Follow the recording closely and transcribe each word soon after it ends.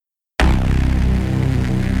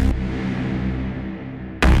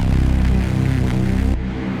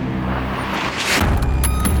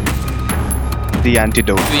The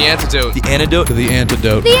antidote. The antidote. The antidote. The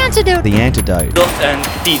antidote. The antidote. The antidote. The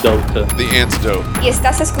antidote. The antidote. Y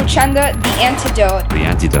estás escuchando The Antidote. The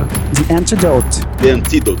antidote. The antidote. The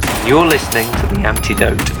antidote. You're listening to The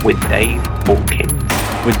Antidote with Dave Hawkins.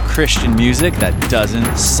 With Christian music that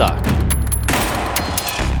doesn't suck.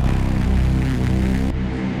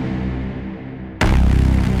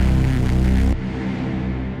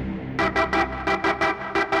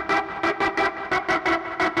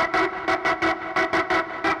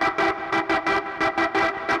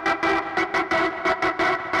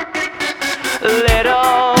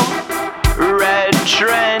 Little red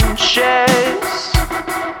trenches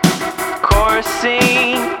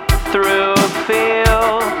coursing through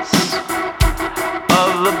fields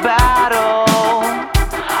of the battle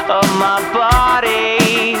of my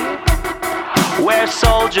body, where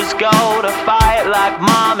soldiers go to fight like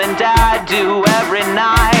mom and dad do every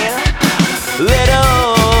night.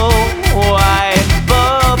 Little white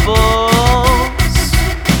bubbles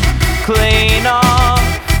clean off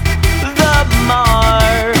the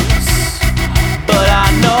Mars, but I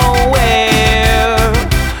know where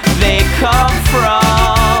they come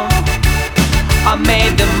from. I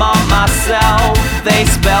made them all myself. They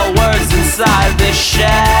spell words inside this shell.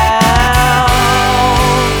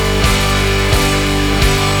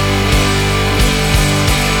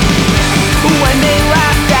 When they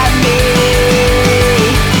laughed at me,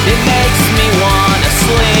 it makes me wanna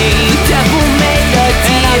sleep. Devil made a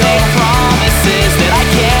deal, and I made promises that I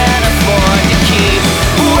can't afford to keep.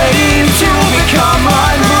 Waiting to become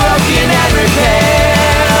unbroken and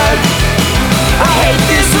repaired. I hate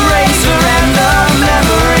this razor and the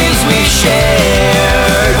memories we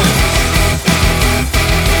shared.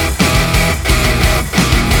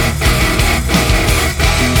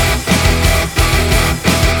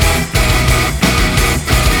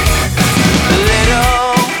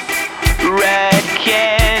 Little red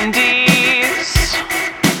candies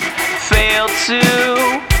fail to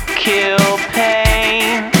kill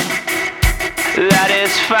pain that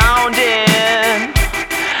is found in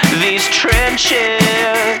these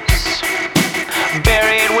trenches,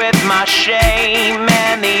 buried with my shame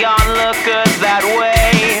and the onlookers that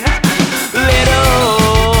wait.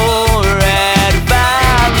 Little red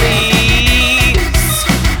valleys,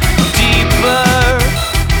 deeper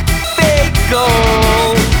they go.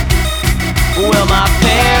 Will my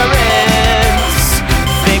parents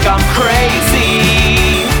think I'm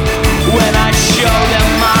crazy when I show them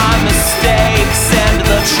my mistakes and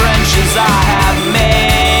the trenches I have made?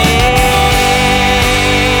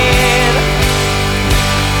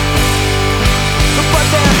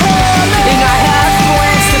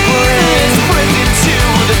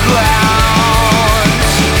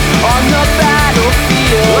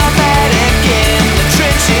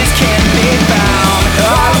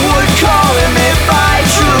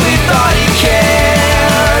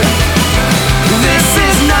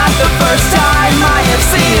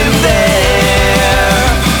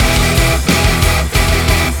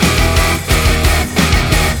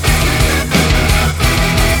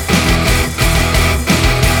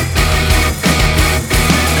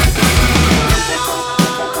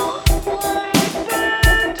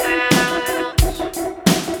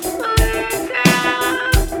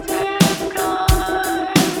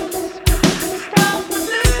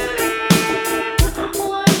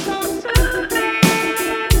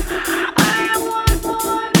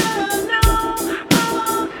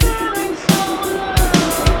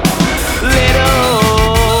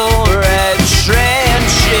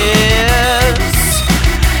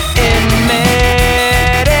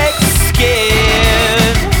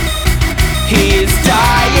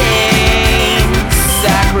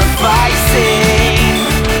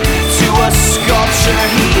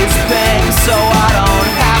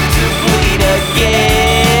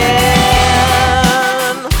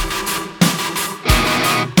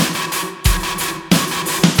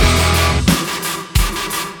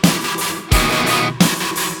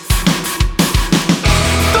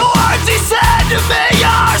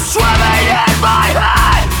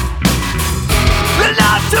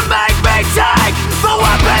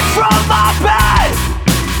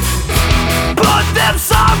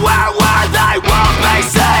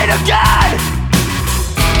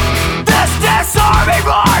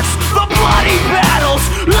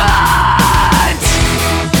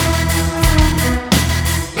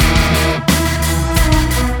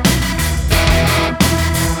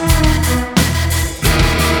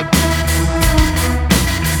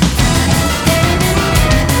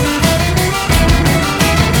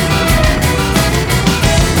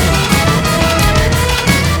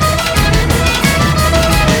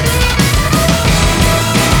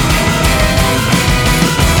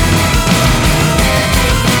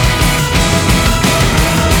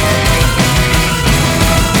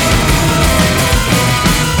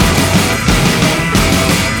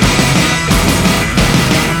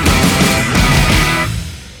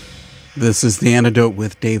 This is The Antidote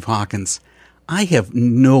with Dave Hawkins. I have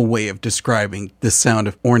no way of describing the sound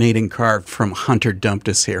of Ornate and Carved from Hunter Dumped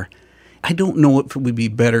Us here. I don't know if it would be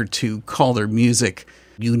better to call their music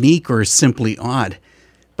unique or simply odd,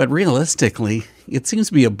 but realistically, it seems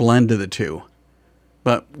to be a blend of the two.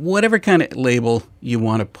 But whatever kind of label you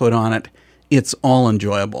want to put on it, it's all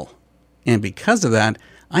enjoyable. And because of that,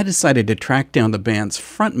 I decided to track down the band's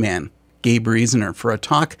frontman, Gabe Reasoner, for a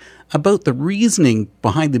talk about the reasoning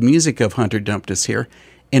behind the music of Hunter Dumped Us here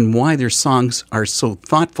and why their songs are so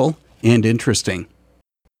thoughtful and interesting.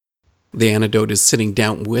 The Antidote is sitting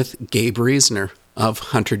down with Gabe Reasoner of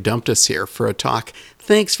Hunter Dumped Us here for a talk.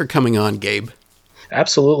 Thanks for coming on, Gabe.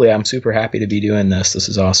 Absolutely. I'm super happy to be doing this. This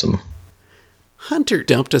is awesome. Hunter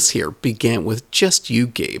Dumped Us here began with just you,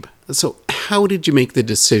 Gabe. So how did you make the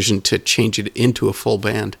decision to change it into a full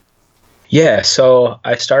band? Yeah, so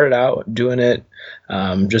I started out doing it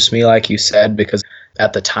just me, like you said, because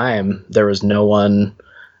at the time there was no one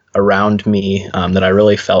around me that I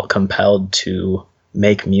really felt compelled to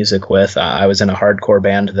make music with. I was in a hardcore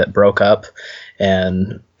band that broke up,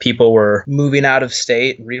 and people were moving out of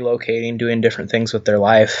state, relocating, doing different things with their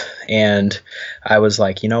life. And I was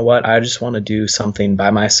like, you know what? I just want to do something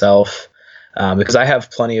by myself, because I have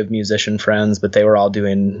plenty of musician friends, but they were all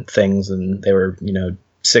doing things and they were,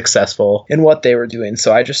 successful in what they were doing.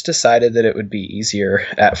 So I just decided that it would be easier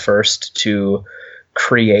at first to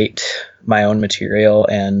create my own material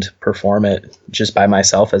and perform it just by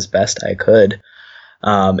myself as best I could.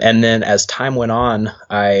 And then as time went on,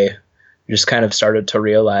 I just kind of started to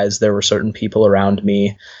realize there were certain people around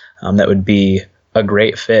me that would be a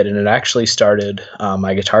great fit. And it actually started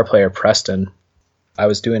my guitar player, Preston. I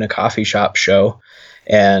was doing a coffee shop show,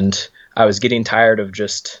 and I was getting tired of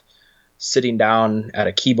just sitting down at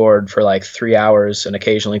a keyboard for like 3 hours and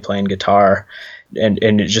occasionally playing guitar. And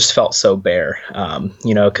it just felt so bare,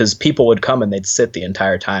 because people would come and they'd sit the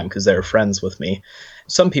entire time because they were friends with me.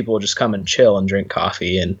 Some people would just come and chill and drink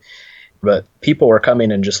coffee, but people were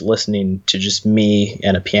coming and just listening to just me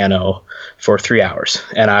and a piano for 3 hours.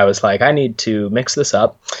 And I was like, I need to mix this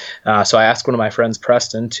up. So I asked one of my friends,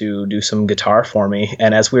 Preston, to do some guitar for me.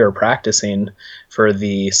 And as we were practicing for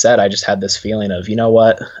the set, I just had this feeling of, you know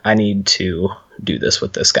what, I need to do this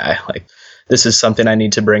with this guy. Like, this is something I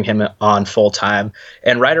need to bring him on full time.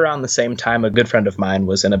 And right around the same time, a good friend of mine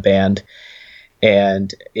was in a band,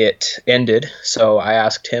 and it ended. So I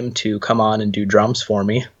asked him to come on and do drums for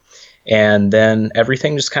me. And then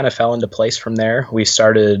everything just kind of fell into place from there. We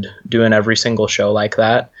started doing every single show like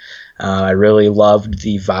that. I really loved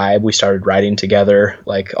the vibe. We started writing together.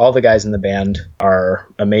 Like, all the guys in the band are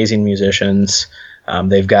amazing musicians.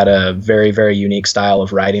 They've got a very, very unique style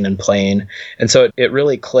of writing and playing. And so it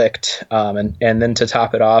really clicked. And then to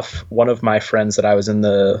top it off, one of my friends that I was in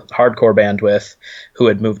the hardcore band with, who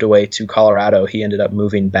had moved away to Colorado, he ended up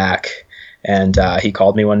moving back. And he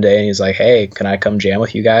called me one day and he's like, hey, can I come jam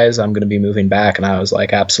with you guys? I'm going to be moving back. And I was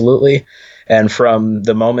like, absolutely. And from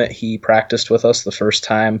the moment he practiced with us the first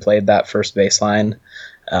time, played that first bass line,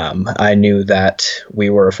 I knew that we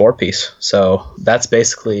were a four-piece. So that's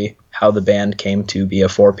basically how the band came to be a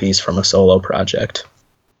four-piece from a solo project.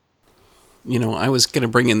 I was going to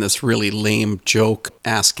bring in this really lame joke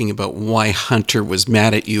asking about why Hunter was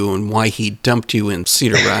mad at you and why he dumped you in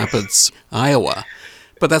Cedar Rapids, Iowa.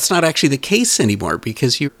 But that's not actually the case anymore,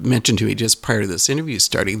 because you mentioned to me just prior to this interview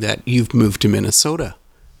starting that you've moved to Minnesota.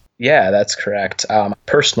 Yeah, that's correct.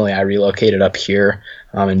 Personally, I relocated up here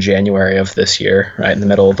in January of this year, right in the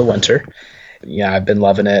middle of the winter. Yeah, I've been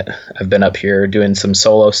loving it. I've been up here doing some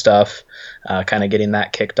solo stuff, kind of getting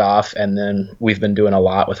that kicked off. And then we've been doing a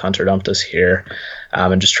lot with Hunter Dumped Us here,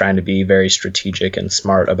 and just trying to be very strategic and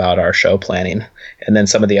smart about our show planning. And then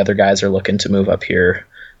some of the other guys are looking to move up here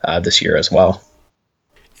this year as well.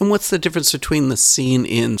 And what's the difference between the scene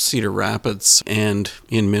in Cedar Rapids and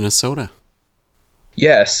in Minnesota?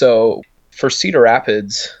 Yeah, so for Cedar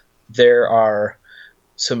Rapids, there are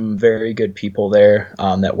some very good people there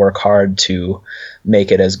that work hard to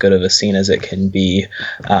make it as good of a scene as it can be.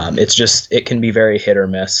 It can be very hit or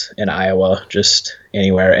miss in Iowa, just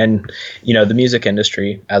anywhere. And, the music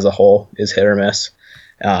industry as a whole is hit or miss.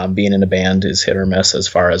 Being in a band is hit or miss as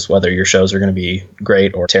far as whether your shows are going to be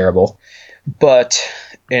great or terrible. But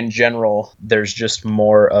in general, there's just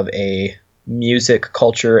more of a music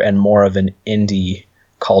culture and more of an indie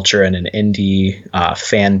culture and an indie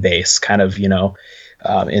fan base. Kind of,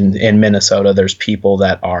 in Minnesota, there's people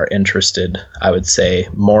that are interested, I would say,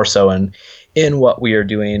 more so in what we are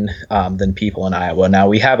doing than people in Iowa. Now,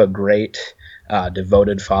 we have a great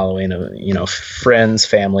devoted following of, friends,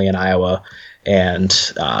 family in Iowa. And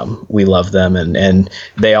we love them. And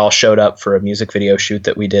they all showed up for a music video shoot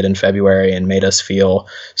that we did in February and made us feel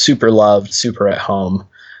super loved, super at home.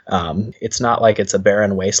 It's not like it's a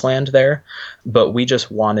barren wasteland there, but we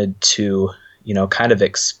just wanted to, kind of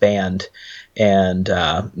expand. And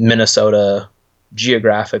Minnesota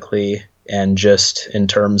geographically and just in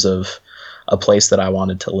terms of a place that I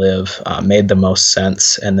wanted to live made the most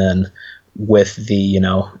sense. And then with the,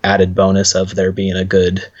 added bonus of there being a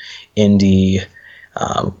good indie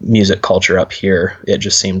music culture up here, it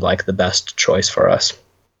just seemed like the best choice for us.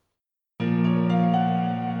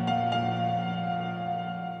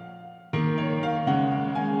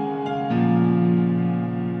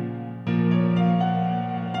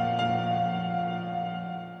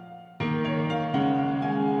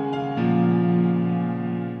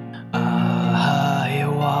 I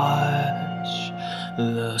watch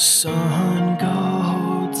the sun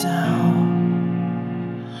go down.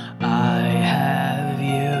 I have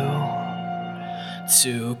you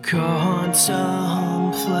to contemplate.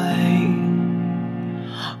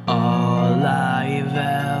 All I've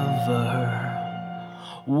ever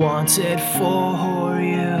wanted for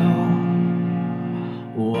you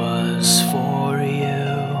was for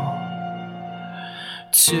you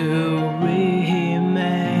to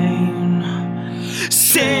remain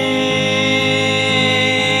safe.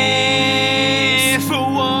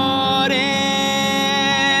 What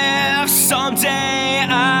if someday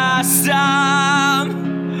I stop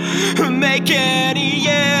making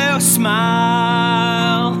you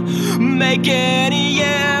smile, making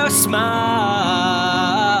you smile?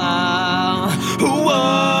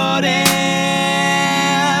 What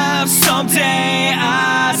if someday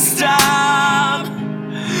I stop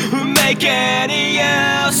making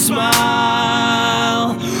you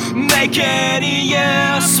smile, making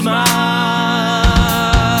you smile?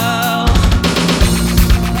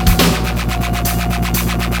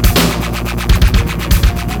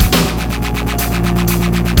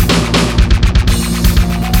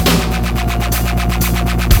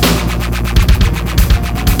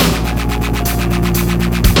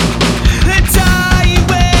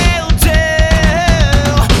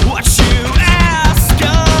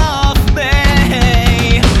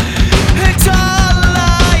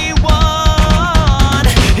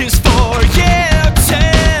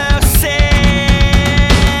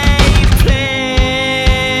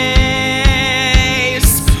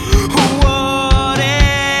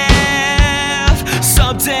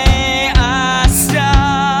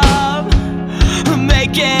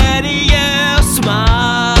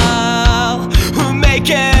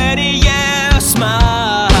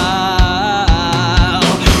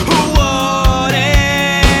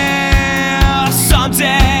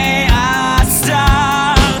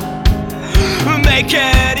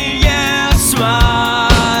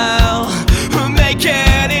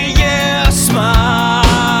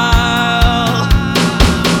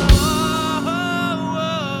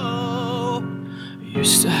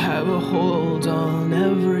 Used to have a hold on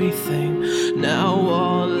everything, now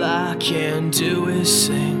all I can do is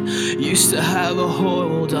sing. Used to have a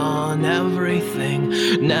hold on everything,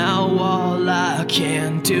 now all I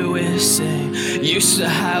can do is sing. Used to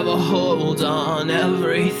have a hold on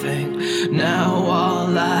everything, now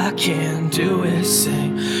all I can do is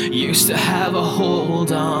sing. Used to have a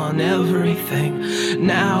hold on everything,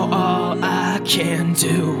 now all I can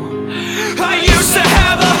do. I used to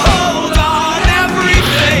have a hold on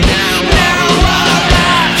everything, now all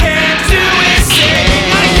I can do is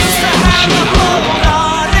sing. I used to have a hold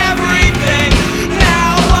on everything,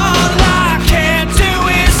 now all I can do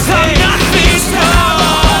is sing. Nothing's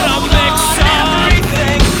but a mix of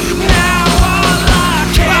everything, now all I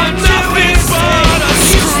can do is sing. I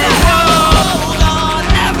used to have a hold on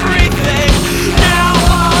everything, now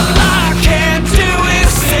all I can do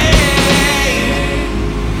is sing.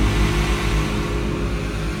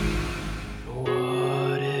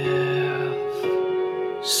 What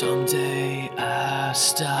if someday I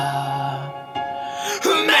stop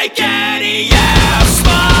making you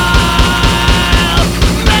smile,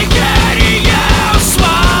 making you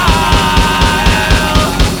smile?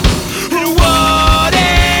 And what if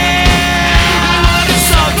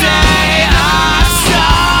someday I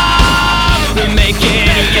stop making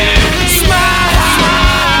you smile,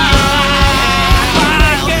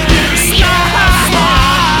 making you smile?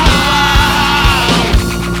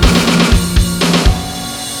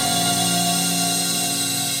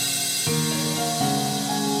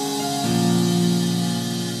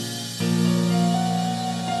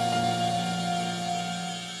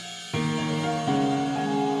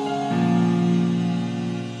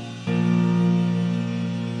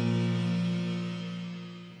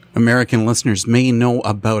 American listeners may know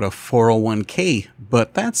about a 401k,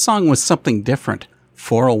 but that song was something different.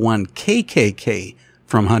 401KKK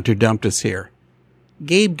from Hunter Dumped Us here.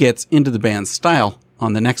 Gabe gets into the band's style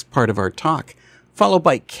on the next part of our talk, followed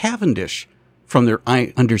by Cavendish from their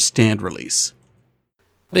I Understand release.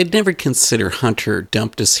 I'd never consider Hunter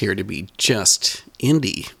Dumped Us here to be just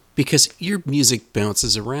indie, because your music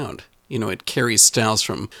bounces around. You know, it carries styles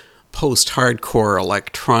from post-hardcore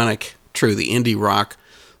electronic through the indie rock,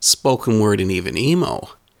 spoken word, and even emo.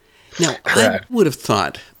 Now, Correct. I would have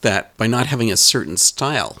thought that by not having a certain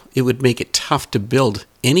style, it would make it tough to build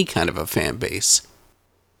any kind of a fan base.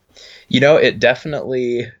 You know,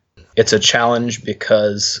 it's a challenge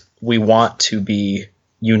because we want to be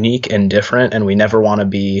unique and different, and we never want to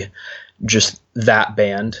be just that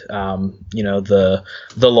band. You know, the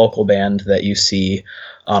local band that you see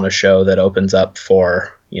on a show that opens up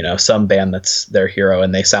for, you know, some band that's their hero,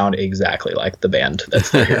 and they sound exactly like the band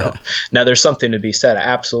that's their hero. Now, there's something to be said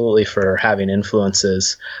absolutely for having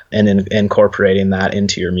influences and incorporating that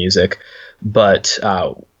into your music, but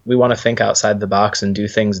we want to think outside the box and do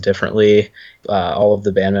things differently. All of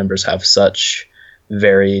the band members have such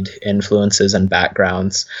varied influences and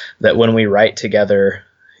backgrounds that when we write together,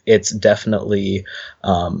 it's definitely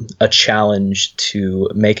a challenge to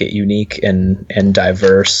make it unique and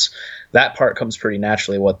diverse. That part comes pretty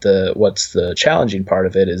naturally. What's the challenging part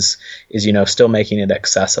of it is you know, still making it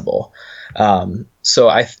accessible. So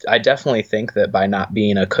I definitely think that by not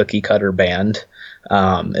being a cookie cutter band,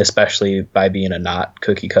 especially by being a not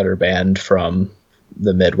cookie cutter band from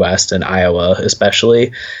the Midwest and Iowa,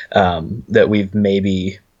 especially, that we've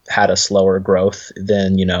maybe had a slower growth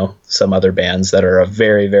than, you know, some other bands that are a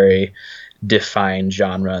very, very defined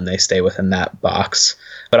genre and they stay within that box.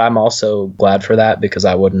 But I'm also glad for that, because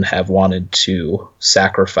I wouldn't have wanted to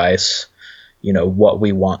sacrifice, you know, what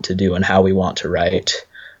we want to do and how we want to write,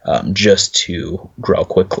 just to grow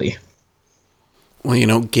quickly. Well, you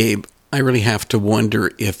know, Gabe, I really have to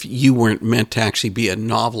wonder if you weren't meant to actually be a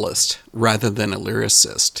novelist rather than a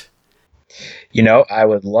lyricist. You know, I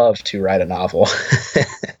would love to write a novel.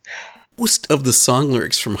 Most of the song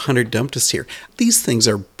lyrics from Hunter Dumped Us here, these things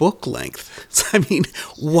are book length. I mean,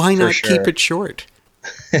 why not keep it short?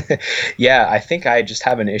 Yeah, I think I just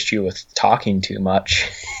have an issue with talking too much.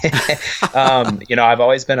 You know, I've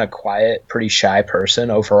always been a quiet, pretty shy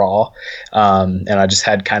person overall. And I just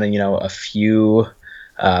had kind of, you know, a few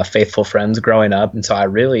faithful friends growing up. And so I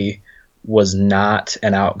really was not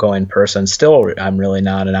an outgoing person. Still, I'm really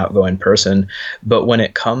not an outgoing person. But when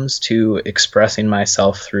it comes to expressing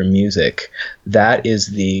myself through music, that is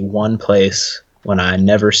the one place when I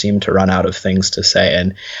never seem to run out of things to say.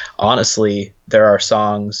 And honestly, there are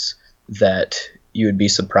songs that you would be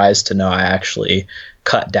surprised to know I actually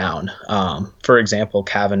cut down. For example,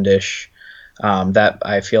 Cavendish, that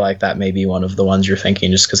I feel like that may be one of the ones you're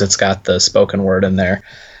thinking, just because it's got the spoken word in there.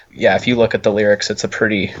 Yeah, if you look at the lyrics, it's a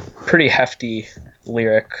pretty hefty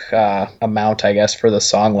lyric amount, I guess, for the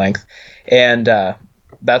song length. And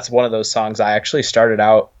that's one of those songs I actually started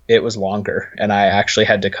out, it was longer, and I actually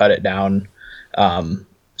had to cut it down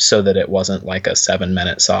so that it wasn't like a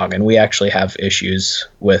 7-minute song. And we actually have issues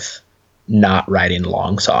with not writing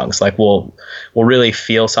long songs. Like we'll really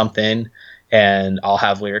feel something and I'll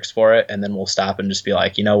have lyrics for it, and then we'll stop and just be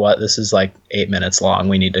like, you know what, this is like 8 minutes long.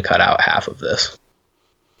 We need to cut out half of this.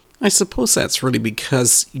 I suppose that's really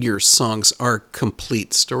because your songs are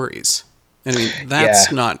complete stories. I mean,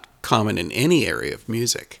 that's not common in any area of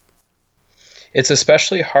music. It's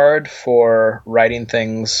especially hard for writing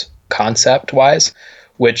things concept-wise,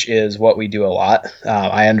 which is what we do a lot.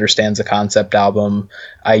 I Understand's a concept album.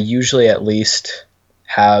 I usually at least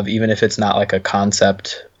have, even if it's not like a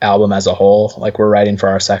concept album as a whole, like we're writing for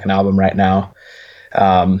our second album right now,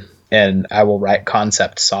 and I will write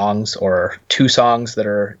concept songs or 2 songs that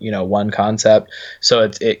are, you know, one concept. So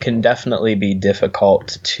it can definitely be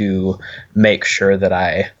difficult to make sure that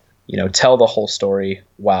I, you know, tell the whole story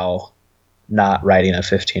while not writing a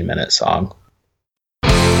 15-minute song.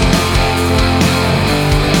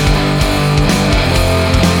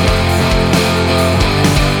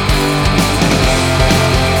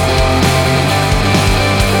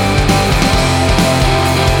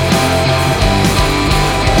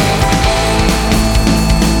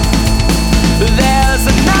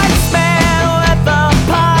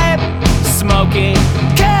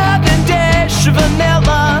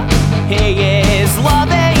 Vanilla, he is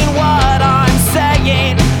loving what I'm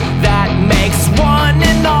saying. That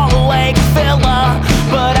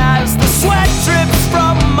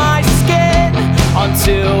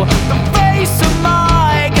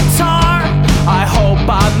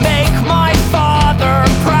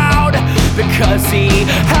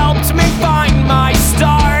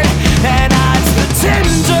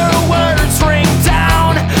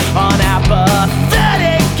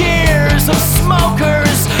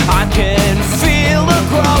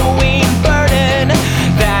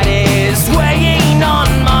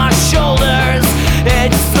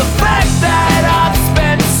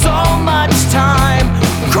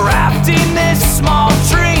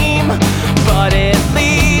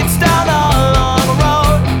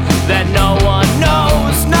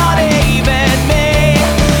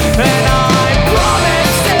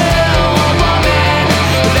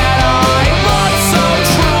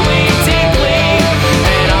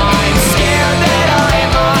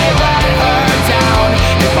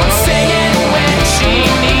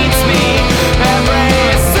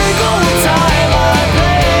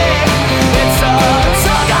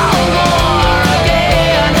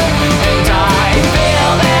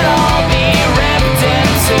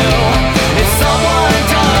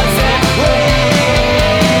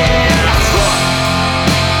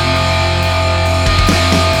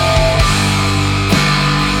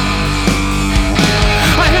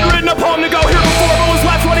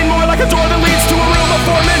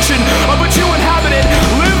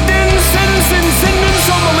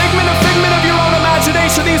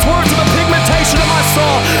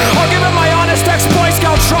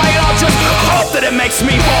makes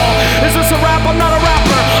me whole. Is this a rap? I'm not a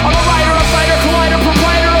rapper. I'm a writer, a fighter, collider,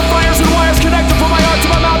 proprietor of fires and wires connected from my heart to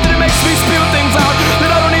my mouth, and it makes me spew things out that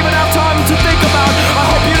I don't even have time to think about. I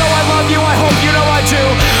hope you know I love you, I hope you know I do.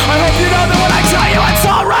 I hope you know that when I tell you it's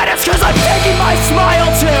alright, it's cause I'm taking my smile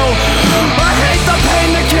too. I hate the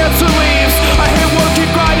pain that cancer leaves. I hate working,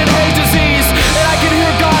 grind, and hate disease. And I can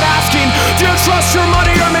hear God asking, do you trust your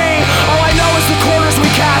money or me? All I know is the corners we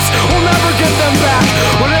cast, we'll never get them back.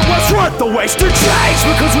 But it was worth the wasted change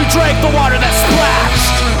because we drank the water that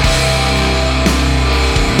splashed.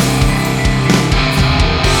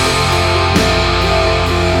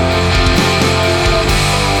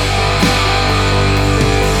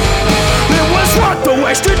 It was worth the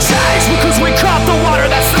wasted change because we caught the water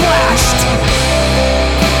that splashed.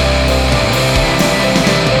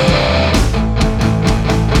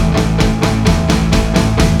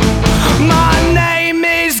 My name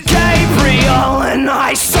is Gabriel, and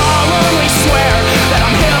I solemnly swear that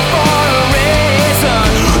I'm here for a reason.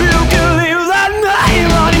 You can leave that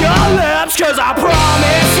name on your lips, cause I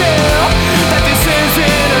promise you that this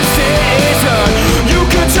isn't a season. You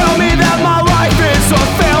can tell me that my life is a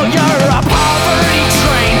failure, a poverty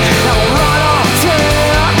train that will run off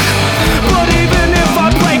track. But even if I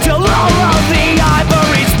play till all of the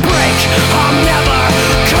ivories break, I'm never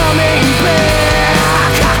coming back.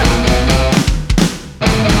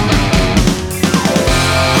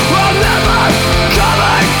 I'm never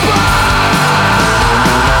coming back.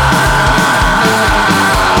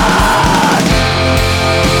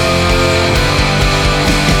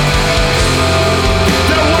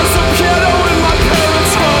 There was a piano in my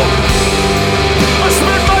parents' home. I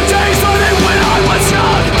spent my days on it when I was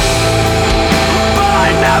young, but I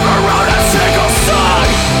never wrote a single song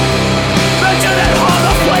that didn't hold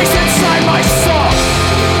a place inside my soul.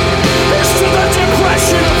 Here's to the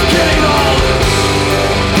depression of getting old.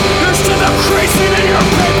 Here's to the creasing in your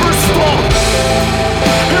paper's full.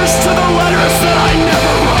 Here's to the letters that I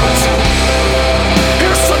never wrote.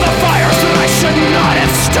 Here's to the fires that I should not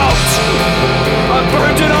have stoked. I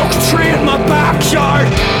burned an oak tree in my backyard.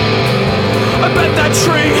 I bet that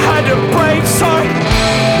tree had to break so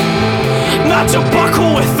not to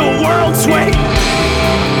buckle with the world's weight.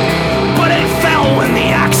 But it fell when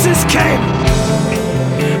the axes came.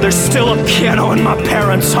 There's still a piano in my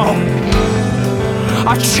parents' home.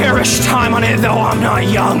 I cherish time on it though I'm not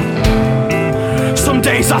young. Some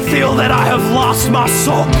days I feel that I have lost my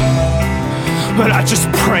soul, but I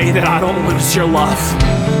just pray that I don't lose your love.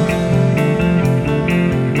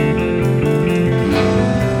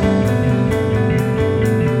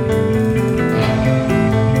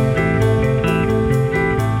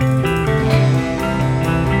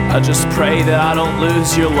 I just pray that I don't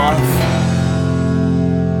lose your love.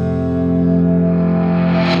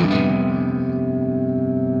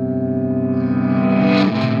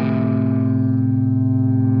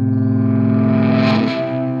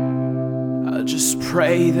 I just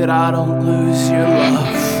pray that I don't lose your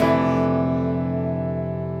love.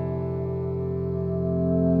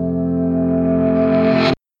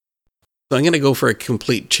 So I'm going to go for a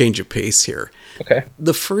complete change of pace here. Okay.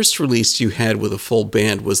 The first release you had with a full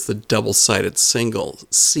band was the double-sided single,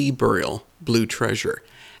 Sea Burial, Blue Treasure.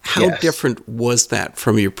 How Yes. different was that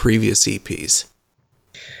from your previous EPs?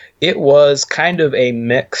 It was kind of a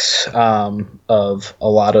mix of a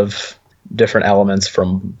lot of different elements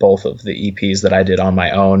from both of the EPs that I did on my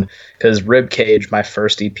own. Because Ribcage, my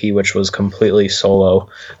first EP, which was completely solo,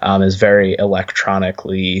 is very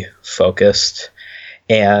electronically focused.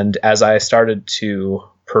 And as I started to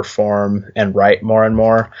perform and write more and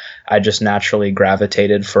more, I just naturally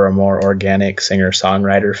gravitated for a more organic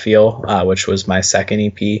singer-songwriter feel, which was my second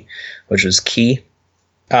EP, which was Key.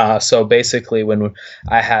 So basically, when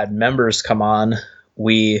I had members come on,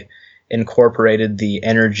 we incorporated the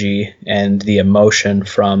energy and the emotion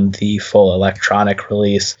from the full electronic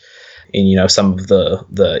release in, you know, some of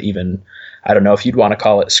the even, I don't know if you'd want to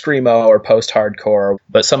call it screamo or post-hardcore,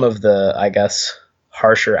 but some of the, I guess,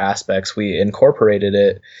 harsher aspects, we incorporated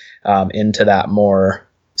it into that more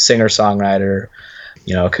singer-songwriter,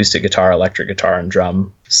 you know, acoustic guitar, electric guitar, and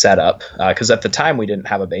drum setup. Because at the time we didn't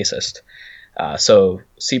have a bassist. So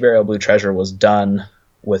Sea Burial Blue Treasure was done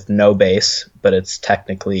with no bass, but it's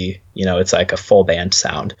technically, you know, it's like a full band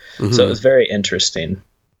sound. Mm-hmm. So it was very interesting.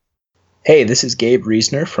 Hey, this is Gabe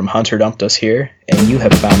Reisner from Hunter Dumped Us here, and you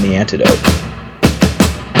have found the antidote.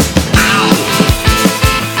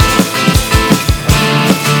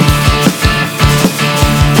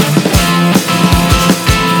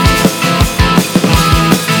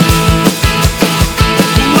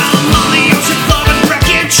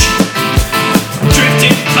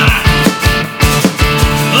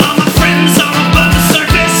 All my friends on a bus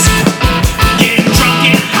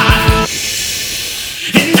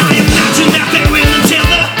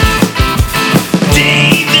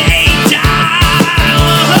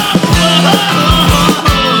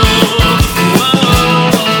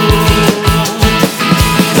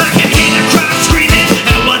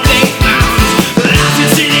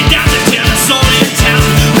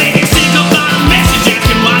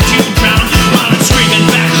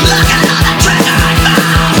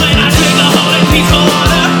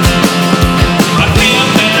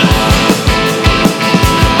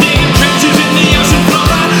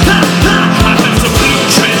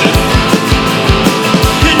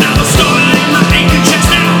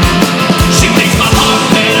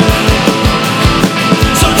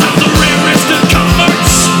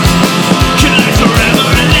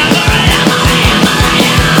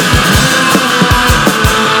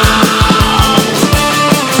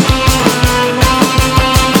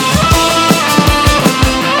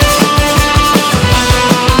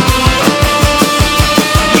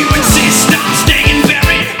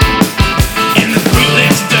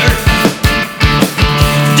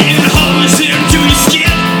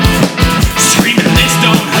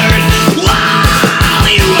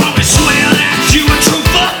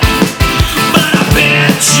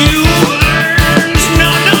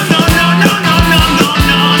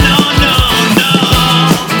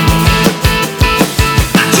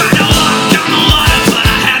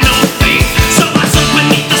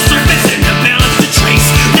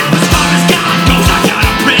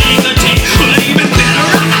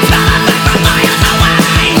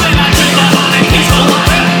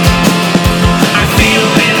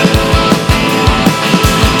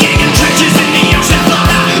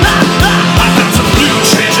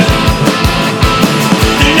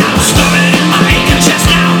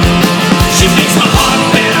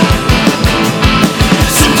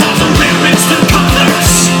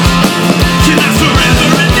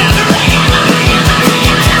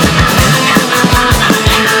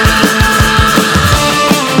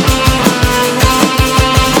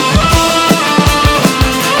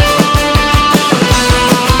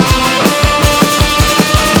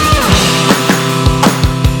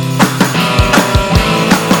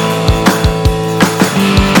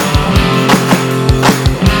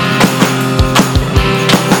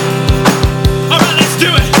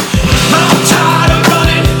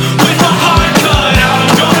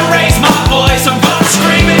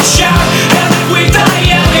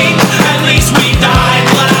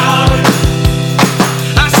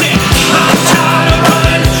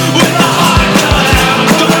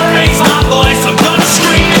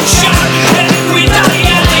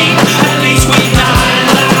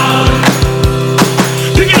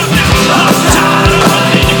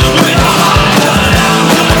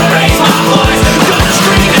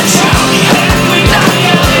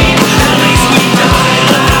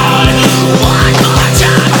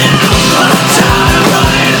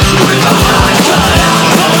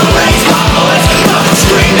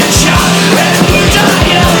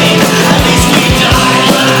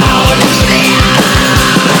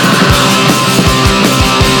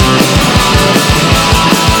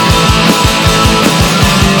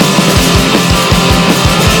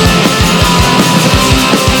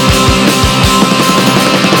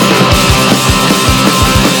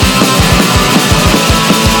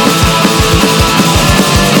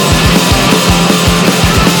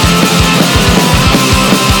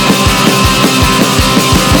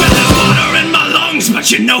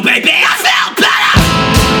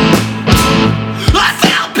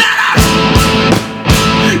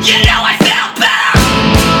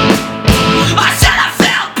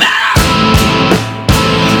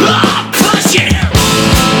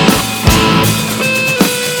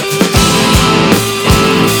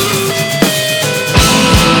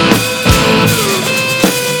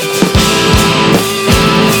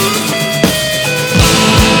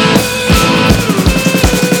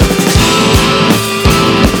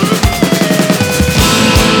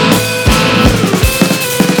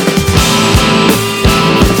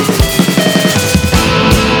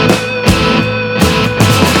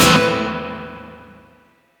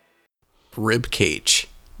Ribcage.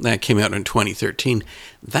 That came out in 2013.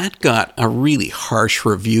 That got a really harsh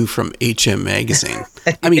review from HM Magazine.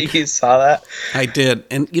 I mean, you saw that? I did.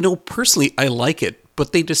 And, personally, I like it,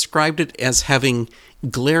 but they described it as having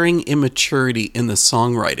glaring immaturity in the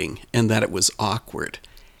songwriting and that it was awkward.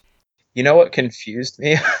 You know what confused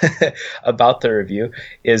me about the review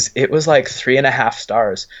is it was like 3.5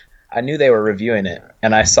 stars. I knew they were reviewing it,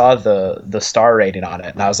 and I saw the star rating on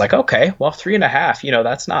it, and I was like, okay, well,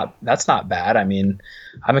 3.5, that's not bad. I mean,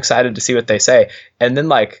 I'm excited to see what they say. And then,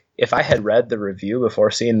 like, if I had read the review before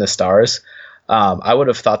seeing the stars, I would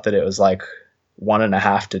have thought that it was like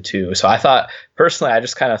 1.5 to 2. So I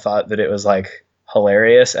just kind of thought that it was like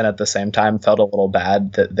hilarious, and at the same time felt a little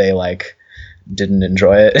bad that they like didn't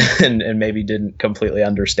enjoy it and maybe didn't completely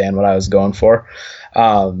understand what I was going for.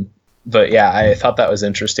 But yeah, I thought that was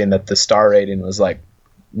interesting that the star rating was like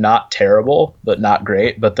not terrible, but not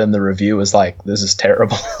great. But then the review was like, this is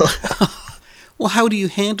terrible. Well, how do you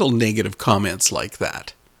handle negative comments like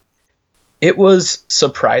that? It was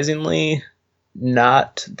surprisingly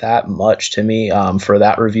not that much to me for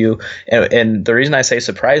that review. And the reason I say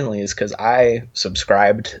surprisingly is because I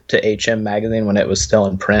subscribed to HM Magazine when it was still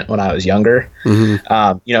in print when I was younger.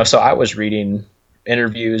 Mm-hmm. So I was reading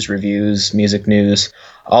interviews, reviews, music news,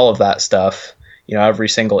 all of that stuff, every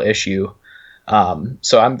single issue.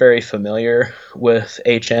 So I'm very familiar with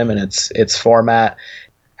HM and its format.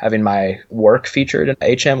 Having my work featured in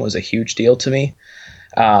HM was a huge deal to me.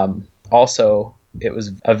 Also, it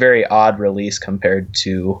was a very odd release compared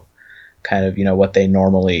to kind of, what they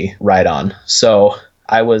normally write on. So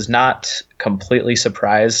I was not completely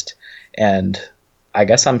surprised, and I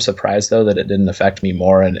guess I'm surprised, though, that it didn't affect me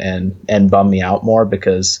more and bum me out more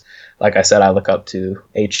because, like I said, I look up to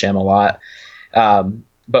HM a lot.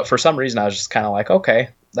 But for some reason, I was just kind of like, okay,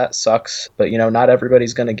 that sucks. But, not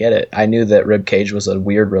everybody's going to get it. I knew that Ribcage was a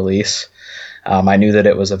weird release. I knew that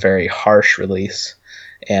it was a very harsh release.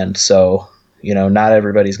 And so, not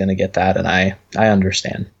everybody's going to get that, and I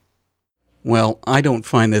understand. Well, I don't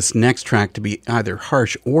find this next track to be either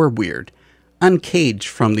harsh or weird. Uncaged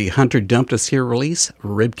from the Hunter Dumped Us Here release,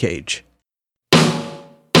 Ribcage.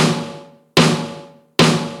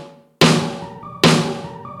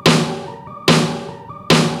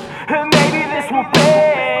 Maybe this will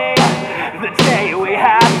be the day we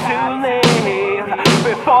have to leave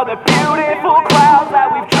before the beautiful clouds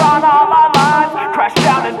that we've drawn all our lives crash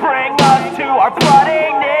down and bring us to our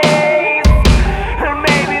flooding knees. And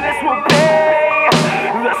maybe this will be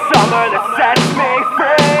the summer that sets me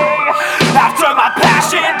free. After my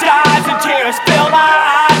passion dies and tears fill my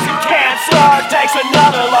eyes and cancer takes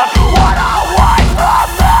another look. What a wife from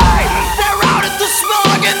me! They're out at the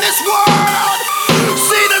smog in this world.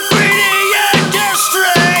 See the greedy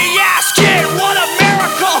industry asking what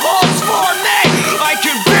America holds for me. I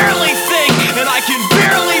can barely think and I can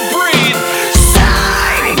barely breathe.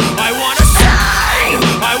 Sing! I wanna sing!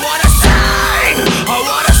 I wanna sing! I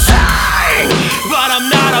wanna sing! But I'm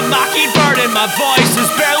not a mockingbird and my voice is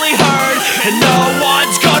barely heard. And no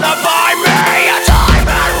one's gonna buy me a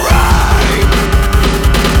diamond ring.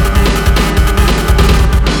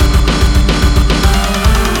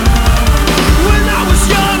 When I was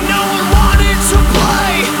young, no one wanted to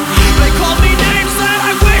play. They called me names that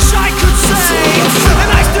I wish I could say, and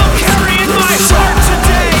I still carry in my heart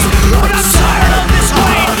today. But I'm tired of this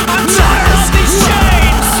weight, I'm tired of these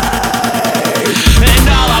chains. And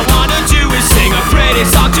all I wanna do is sing a pretty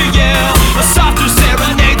song to you, a softer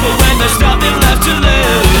serenade, but when there's nothing left to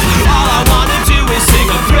lose. All I wanna do is sing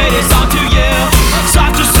a pretty song to you,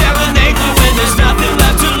 softer serenade, but when there's nothing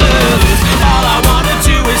left to lose. All I wanna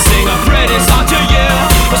do is sing a pretty song to you,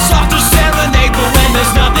 a softer serenade, but when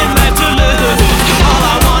there's nothing left to lose. All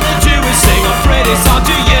I wanna do is sing a pretty song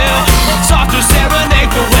to you, softer serenade,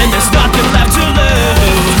 but when there's nothing left to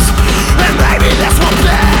lose. And maybe this will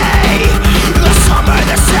be the summer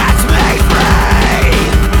that sets me free.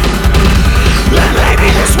 And maybe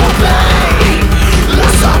this will be the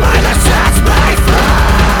summer that sets me free.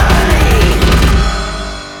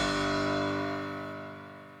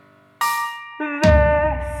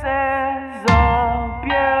 This is a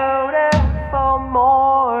beautiful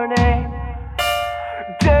morning.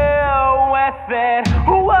 Do with it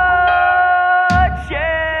what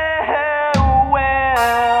you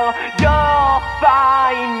will. You'll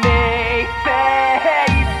find me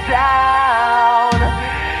face down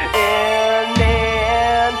in the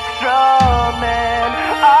instrument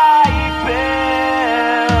I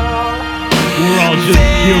build. We're all just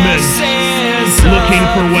humans looking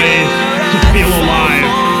for ways to feel alive.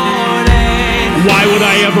 Why would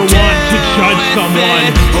I ever want to judge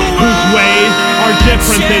someone whose ways are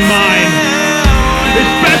different than mine?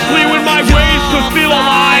 especially when my ways to feel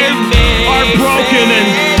alive are broken and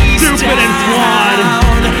stupid and flawed.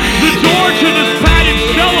 The door to this padded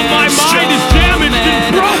shell of my mind is damaged and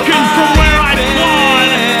broken from where I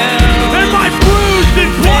clawed, and my bruised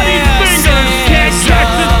and bloodied fingers can't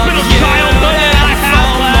catch this bit of childhood that I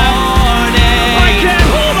have left. I can't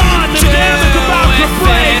hold on, the dam is about to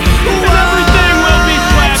break, and everything will be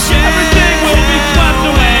swept, everything will be swept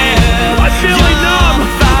away. I'm feeling numb,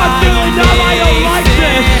 I don't like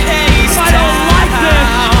this, I don't like this.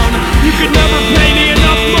 You could never pay me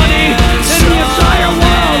enough money in the entire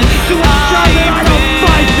world to ensure that I don't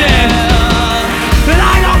fight this, that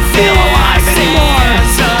I don't feel alive anymore.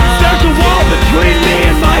 There's a wall between me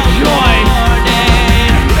and my joy,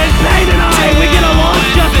 and Payne and I, we get along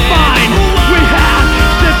just fine. We have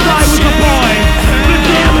since I was a boy. The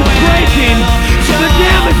dam is breaking, the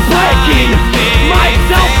dam is breaking, my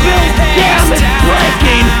self-built dam is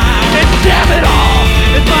breaking, and damn it all,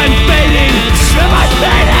 if I'm fading, am I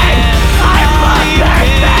fading? I must be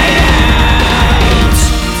fading!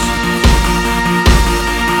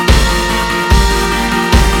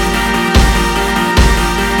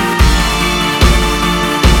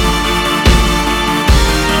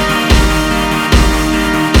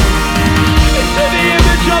 Into the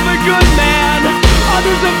image of a good man,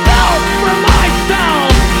 others have felt for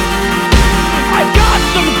myself. I've got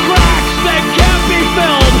some cracks that can't be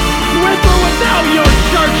filled with or without your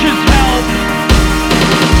church's help.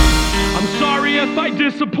 I'm sorry if I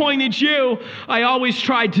disappointed you. I always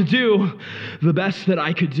tried to do the best that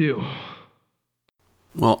I could do.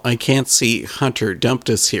 Well, I can't see Hunter Dumped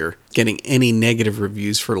Us here getting any negative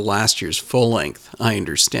reviews for last year's full length. I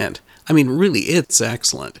understand. I mean, really, it's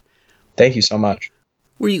excellent. Thank you so much.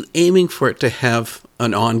 Were you aiming for it to have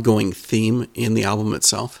an ongoing theme in the album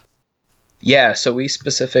itself? Yeah, so we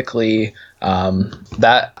specifically,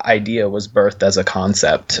 that idea was birthed as a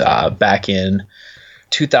concept back in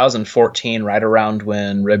 2014, right around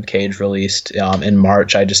when Ribcage released in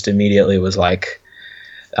March. I just immediately was like,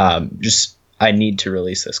 I need to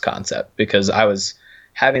release this concept, because I was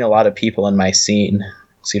having a lot of people in my scene,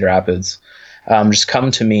 Cedar Rapids, just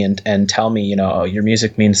come to me and tell me, you know, oh, your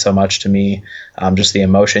music means so much to me, just the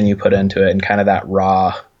emotion you put into it and kind of that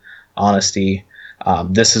raw honesty.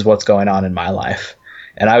 This is what's going on in my life.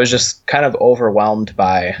 And I was just kind of overwhelmed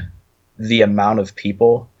by the amount of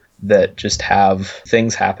people that just have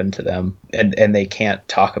things happen to them and they can't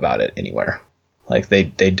talk about it anywhere. Like they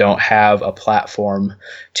don't have a platform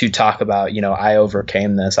to talk about, you know, I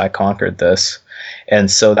overcame this, I conquered this.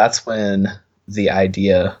 And so that's when the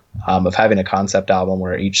idea of having a concept album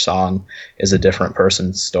where each song is a different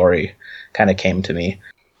person's story kind of came to me.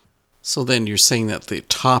 So then you're saying that the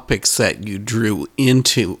topics that you drew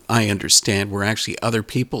into I Understand were actually other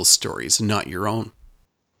people's stories and not your own.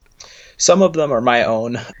 Some of them are my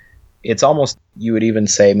own. It's almost, you would even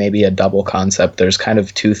say, maybe a double concept. There's kind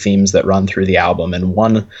of two themes that run through the album, and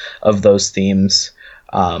one of those themes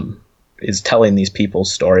is telling these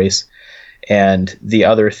people's stories. And the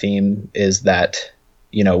other theme is that,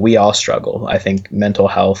 you know, we all struggle. I think mental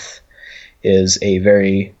health is a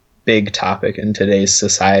very big topic in today's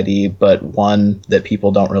society, but one that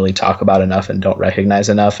people don't really talk about enough and don't recognize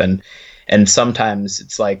enough. And sometimes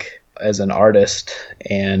it's like, as an artist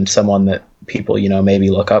and someone that people, you know, maybe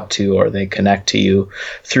look up to or they connect to you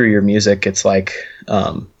through your music, it's like,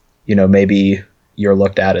 you know, maybe you're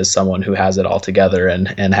looked at as someone who has it all together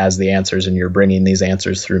and has the answers, and you're bringing these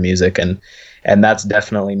answers through music. And that's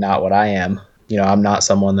definitely not what I am. You know, I'm not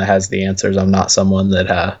someone that has the answers. I'm not someone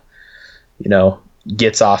that, you know,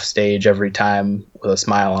 gets off stage every time with a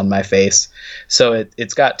smile on my face. So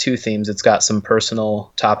it's got two themes. It's got some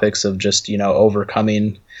personal topics of just, you know,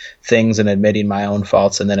 overcoming things and admitting my own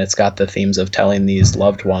faults. And then it's got the themes of telling these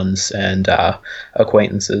loved ones and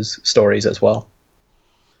acquaintances stories as well.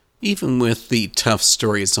 Even with the tough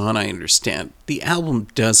stories on I Understand, the album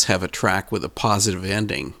does have a track with a positive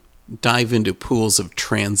ending. Dive into Pools of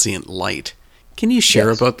Transient Light. Can you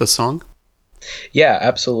share about the song? Yeah,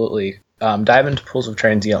 absolutely. Dive into Pools of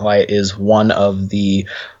Transient Light is one of the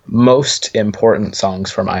most important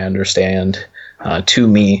songs from I Understand to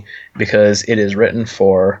me, because it is written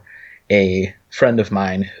for a friend of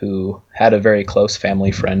mine who had a very close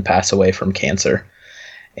family friend pass away from cancer.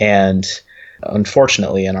 And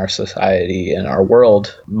unfortunately, in our society, in our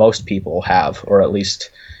world, most people have, or at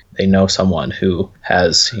least they know someone who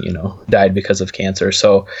has, you know, died because of cancer.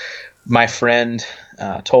 So my friend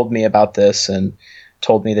told me about this and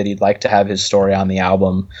told me that he'd like to have his story on the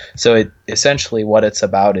album. So essentially what it's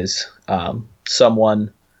about is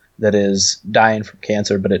someone that is dying from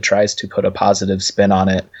cancer, but it tries to put a positive spin on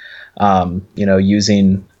it, you know,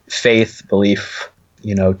 using faith, belief,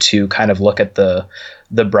 to kind of look at the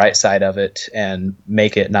bright side of it and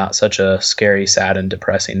make it not such a scary, sad, and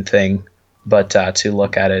depressing thing, but to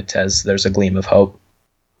look at it as there's a gleam of hope.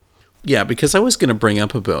 Yeah, because I was going to bring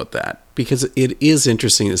up about that, because it is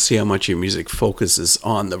interesting to see how much your music focuses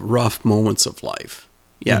on the rough moments of life.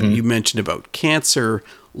 Yeah, you mentioned about cancer,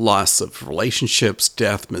 loss of relationships,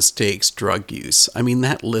 death, mistakes, drug use. I mean,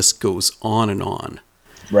 that list goes on and on.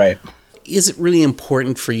 Right. Is it really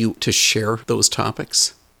important for you to share those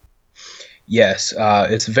topics? Yes,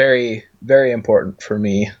 it's very, very important for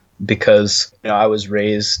me because I was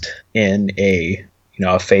raised in a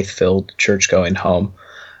faith-filled church-going home,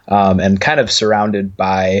 and kind of surrounded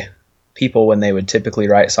by people when they would typically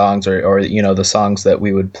write songs or the songs that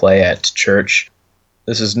we would play at church.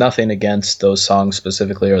 This is nothing against those songs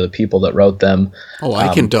specifically or the people that wrote them. Oh,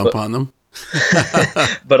 I can dump on them.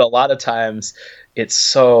 But a lot of times it's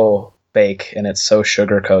so fake and it's so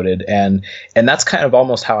sugar-coated, and that's kind of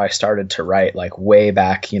almost how I started to write, like way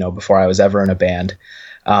back, before I was ever in a band.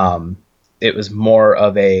 It was more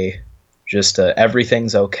of just a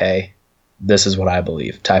everything's okay, this is what I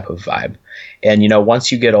believe type of vibe. And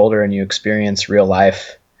once you get older and you experience real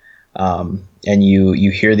life, and you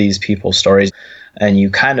hear these people's stories, and you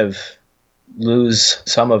kind of lose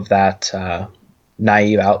some of that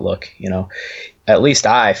naive outlook, at least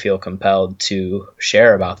I feel compelled to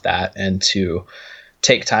share about that and to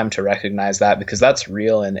take time to recognize that, because that's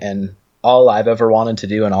real. And all I've ever wanted to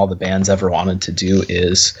do and all the band's ever wanted to do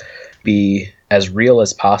is be as real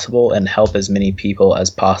as possible and help as many people as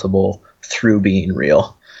possible through being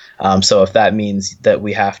real. So if that means that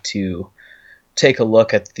we have to take a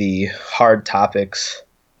look at the hard topics,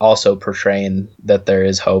 also portraying that there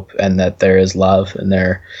is hope and that there is love and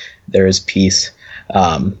there is peace,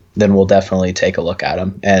 then we'll definitely take a look at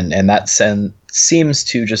them. And that seems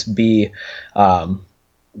to just be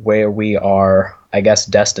where we are, I guess,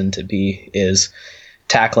 destined to be, is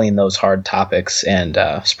tackling those hard topics and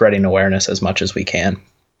spreading awareness as much as we can.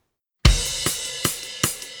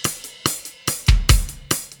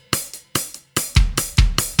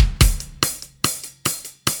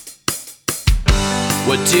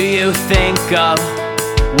 What do you think of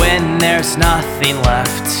when there's nothing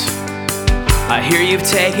left? I hear you've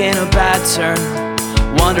taken a bad turn,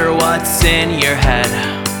 wonder what's in your head.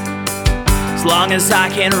 As long as I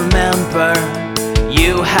can remember,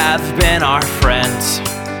 you have been our friend.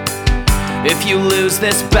 If you lose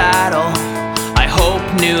this battle, I hope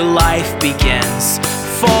new life begins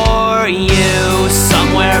for you.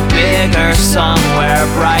 Somewhere bigger, somewhere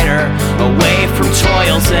brighter, away from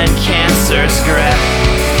toils and cancer's grip.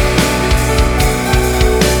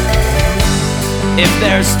 If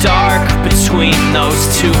there's dark between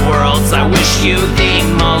those two worlds, I wish you the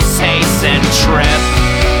most hastened trip.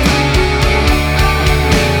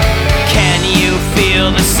 Can you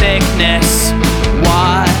feel the sickness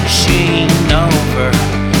washing over?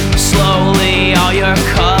 Slowly all your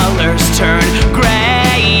colors turn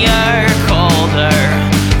grayer, colder,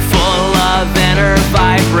 full of inner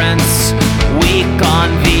vibrance, weak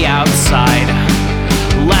on the outside,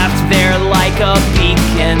 left there like a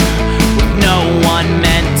beacon with no one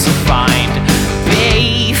meant to find,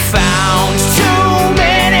 be found. Too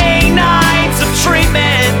many nights of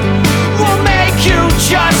treatment will make you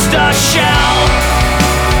just a shell.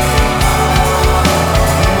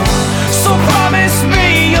 So promise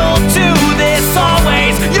me you'll do this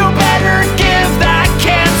always. You better give that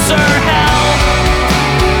cancer hell.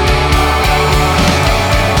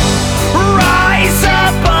 Rise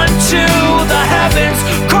up unto the heavens,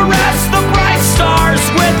 caress the bright stars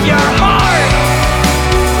with your heart.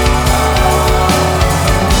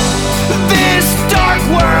 This dark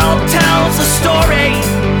world tells a story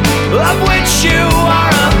of which you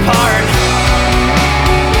are a part.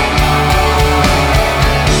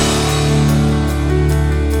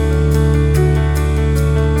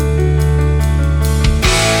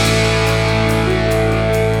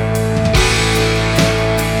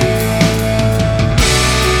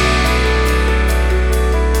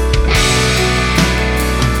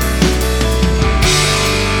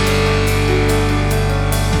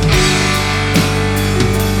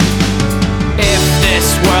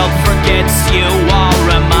 You, I'll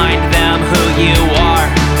remind them who you are.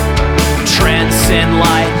 Transcend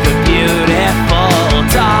like a beautiful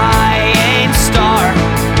dying star.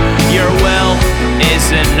 Your will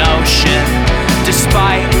is an ocean,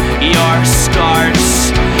 despite your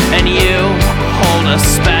scars, and you hold a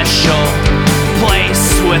special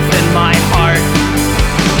place within my heart.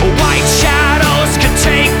 White shadows could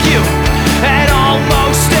take you at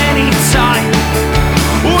almost any time.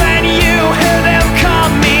 When you hear them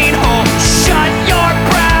coming home, shut your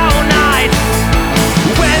brown eyes.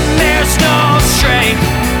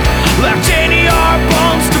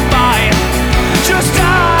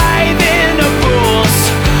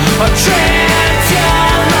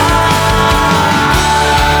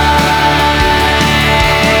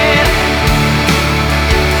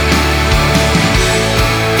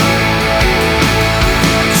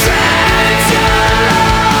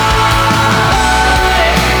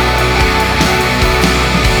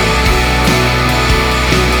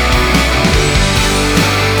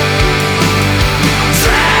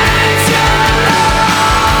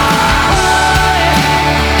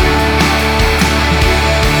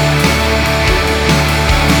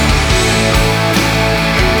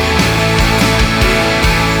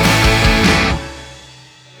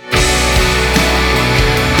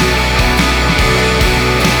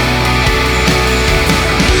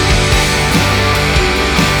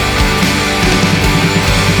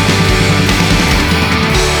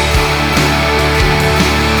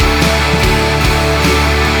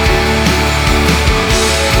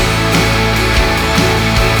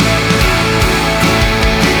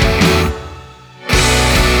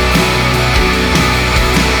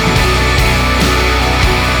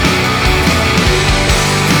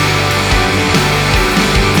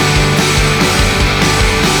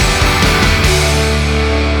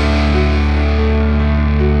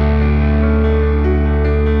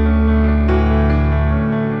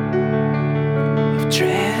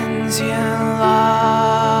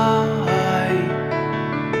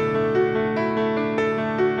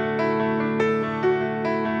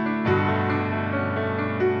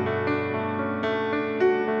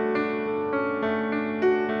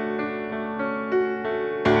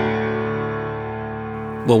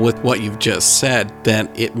 Well, with what you've just said, then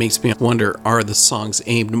it makes me wonder, are the songs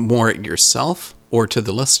aimed more at yourself or to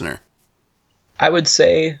the listener? I would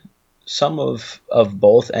say some of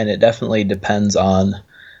both, and it definitely depends on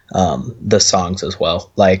the songs as well.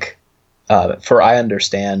 Like, for I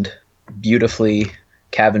Understand, Beautifully,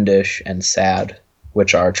 Cavendish, and Sad,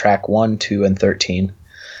 which are track 1, 2, and 13,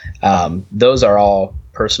 those are all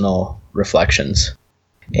personal reflections.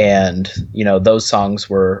 And, you know, those songs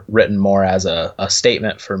were written more as a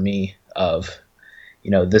statement for me of,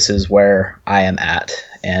 you know, this is where I am at,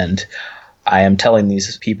 and I am telling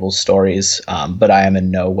these people's stories, but I am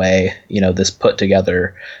in no way, you know, this put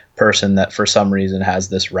together person that for some reason has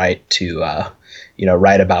this right to, you know,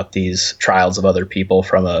 write about these trials of other people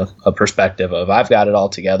from a perspective of I've got it all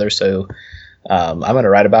together. So I'm going to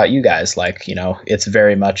write about you guys. Like, you know, it's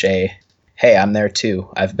very much a, hey, I'm there too.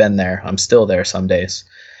 I've been there. I'm still there some days.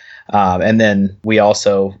 And then we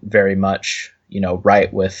also very much, you know,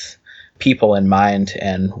 write with people in mind,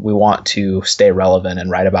 and we want to stay relevant and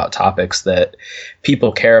write about topics that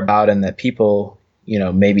people care about and that people, you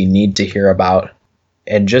know, maybe need to hear about,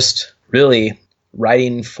 and just really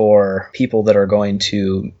writing for people that are going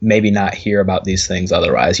to maybe not hear about these things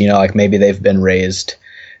otherwise. You know, like maybe they've been raised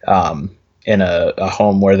in a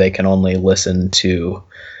home where they can only listen to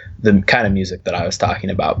the kind of music that I was talking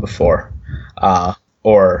about before,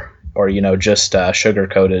 or you know, just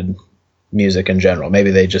sugar-coated music in general. Maybe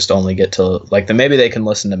they just only get to like maybe they can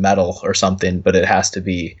listen to metal or something, but it has to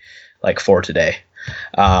be like for today.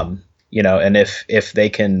 You know, and if they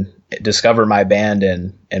can discover my band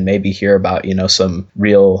and maybe hear about, you know, some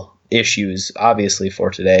real issues, obviously for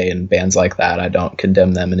today, and bands like that, I don't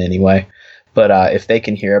condemn them in any way. But if they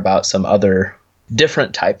can hear about some other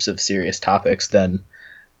different types of serious topics, then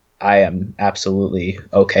I am absolutely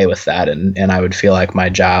okay with that. And I would feel like my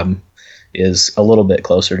job is a little bit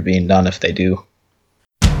closer to being done if they do.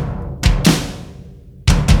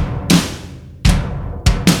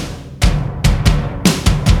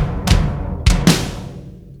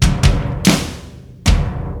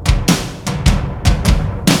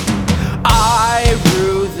 I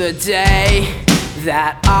rue the day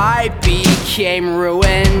that I became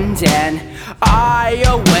ruined, and I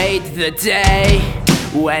await the day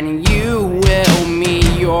when you will meet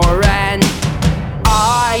your end.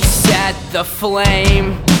 I set the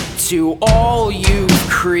flame to all you've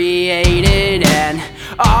created, and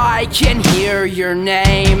I can hear your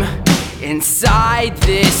name inside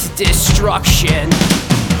this destruction.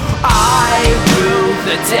 I rue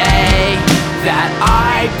the day that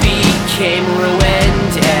I became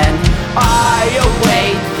ruined, and I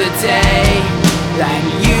await the day that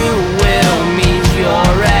you will meet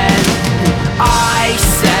your end. I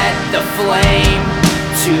set the flame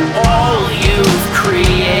to all you've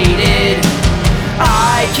created.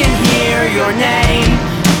 I can hear your name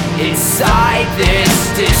inside this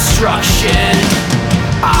destruction.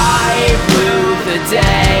 I rue the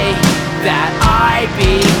day that I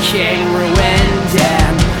became ruined,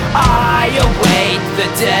 and I await the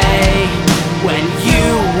day when you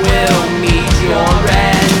will meet your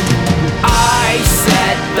end. I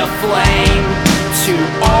set the flame to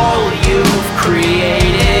all you've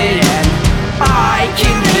created, and I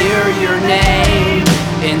can hear your name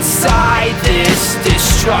inside this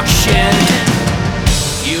destruction.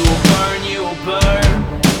 You will burn, you will burn.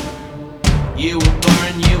 You will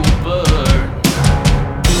burn, you will burn.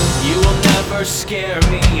 You will never scare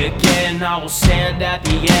me again. I will stand at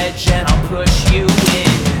the edge and I'll push you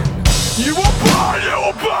in. You will burn, you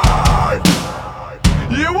will burn.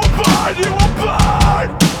 You will burn, you will burn.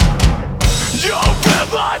 You'll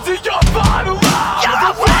realize that you're not allowed. You're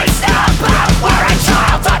a waste of breath. We're a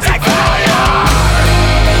child to take failure.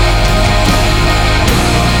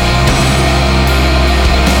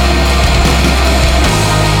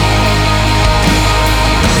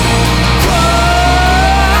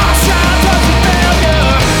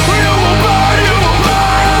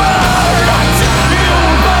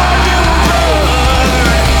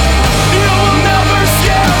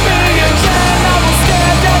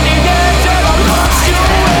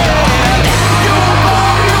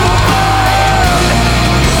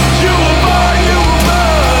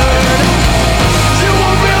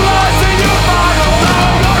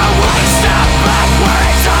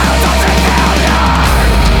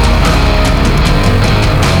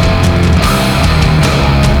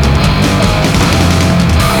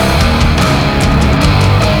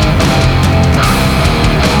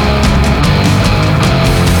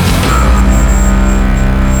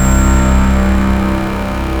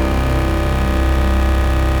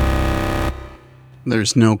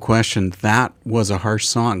 There's no question that was a harsh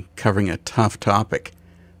song covering a tough topic.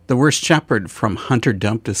 The Worst Shepherd from Hunter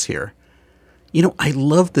Dumped Us here. You know, I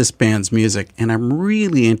love this band's music, and I'm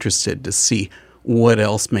really interested to see what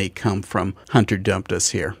else may come from Hunter Dumped Us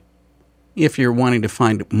here. If you're wanting to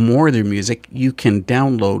find more of their music, you can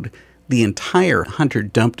download the entire Hunter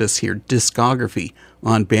Dumped Us here discography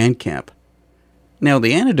on Bandcamp. Now,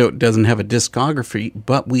 The Antidote doesn't have a discography,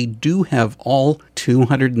 but we do have all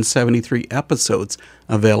 273 episodes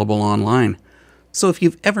available online. So if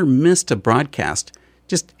you've ever missed a broadcast,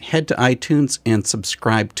 just head to iTunes and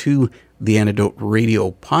subscribe to the Antidote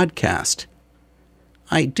Radio podcast.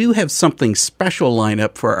 I do have something special lined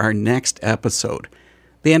up for our next episode.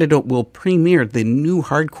 The Antidote will premiere the new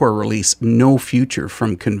hardcore release No Future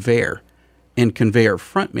from Conveyor, and Conveyor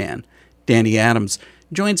frontman Danny Adams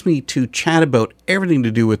joins me to chat about everything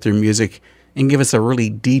to do with their music and give us a really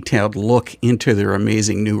detailed look into their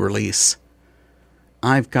amazing new release.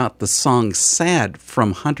 I've got the song Sad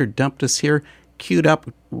from Hunter Dumped Us here queued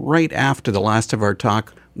up right after the last of our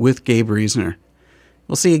talk with Gabe Reisner.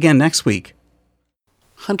 We'll see you again next week.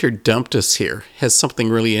 Hunter Dumped Us here has something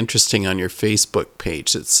really interesting on your Facebook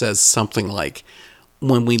page that says something like,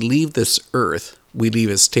 when we leave this earth, we leave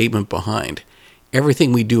a statement behind.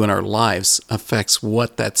 Everything we do in our lives affects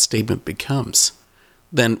what that statement becomes.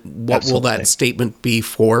 Then what Absolutely. will that statement be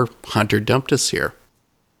for Hunter Dumped Us here?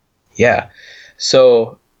 Yeah.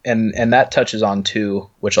 So, and that touches on too,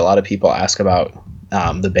 which a lot of people ask about,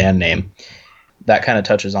 the band name. That kind of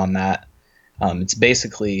touches on that. It's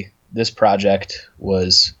basically, this project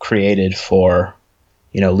was created for,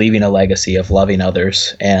 leaving a legacy of loving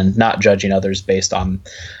others and not judging others based on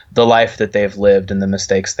the life that they've lived and the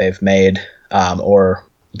mistakes they've made, or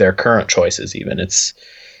their current choices even. It's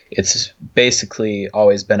basically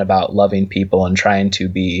always been about loving people and trying to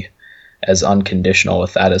be as unconditional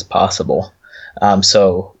with that as possible.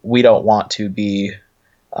 So we don't want to be,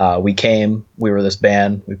 we were this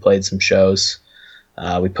band, we played some shows,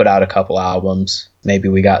 we put out a couple albums, maybe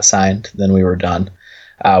we got signed, then we were done.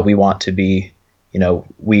 We want to be,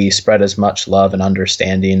 we spread as much love and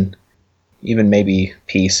understanding, even maybe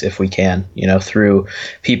peace if we can, through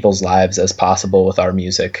people's lives as possible with our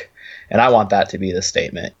music. And I want that to be the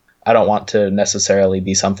statement. I don't want to necessarily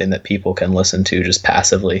be something that people can listen to just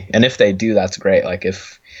passively. And if they do, that's great. Like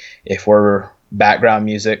if we're background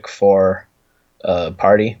music for a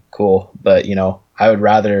party, cool. But, I would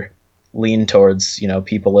rather lean towards,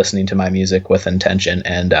 people listening to my music with intention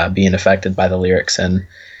and being affected by the lyrics and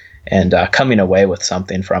coming away with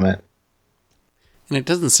something from it. And it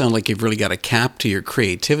doesn't sound like you've really got a cap to your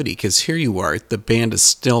creativity, because here you are, the band is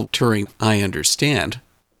still touring I Understand,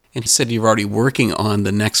 and you said you're already working on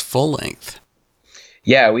the next full length.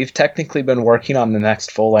 Yeah, we've technically been working on the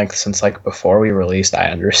next full length since before we released I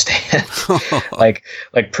Understand. like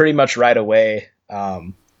pretty much right away,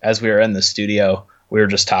 as we were in the studio, we were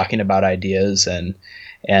just talking about ideas, and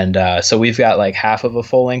so we've got half of a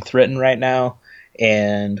full length written right now,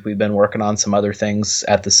 and we've been working on some other things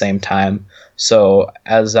at the same time. So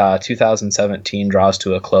as 2017 draws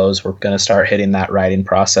to a close, we're going to start hitting that writing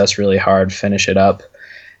process really hard, finish it up,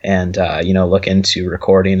 and look into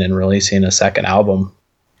recording and releasing a second album.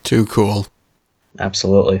 Too cool.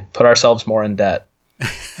 Absolutely. Put ourselves more in debt.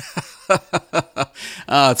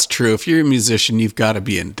 It's true. If you're a musician, you've got to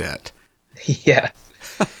be in debt. Yeah.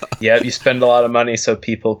 Yeah, you spend a lot of money so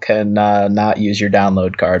people can not use your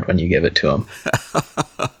download card when you give it to them.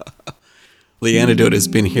 The Antidote has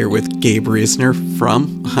been here with Gabe Reisner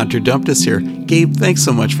from Hunter Dumped Us here. Gabe, thanks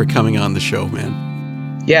so much for coming on the show,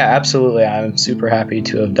 man. Yeah, absolutely. I'm super happy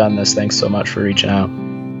to have done this. Thanks so much for reaching out.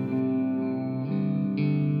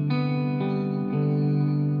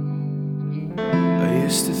 I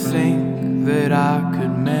used to think that I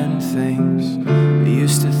could mend things. I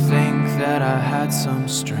used to think that I had some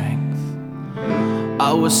strength.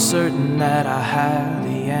 I was certain that I had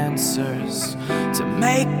the answers to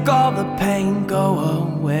make all the pain go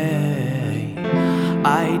away.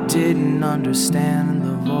 I didn't understand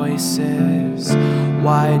the voices.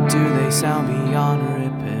 Why do they sound beyond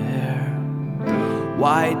repair?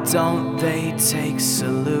 Why don't they take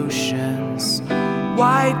solutions?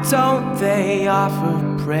 Why don't they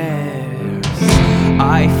offer prayers?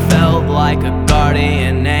 I felt like a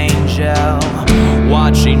guardian angel,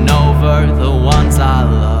 watching over the ones I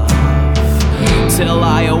love, till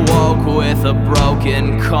I awoke with a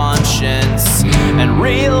broken conscience and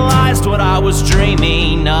realized what I was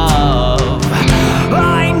dreaming of.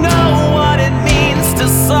 I know what it means to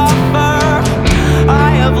suffer.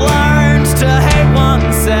 I have learned to hate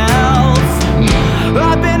oneself.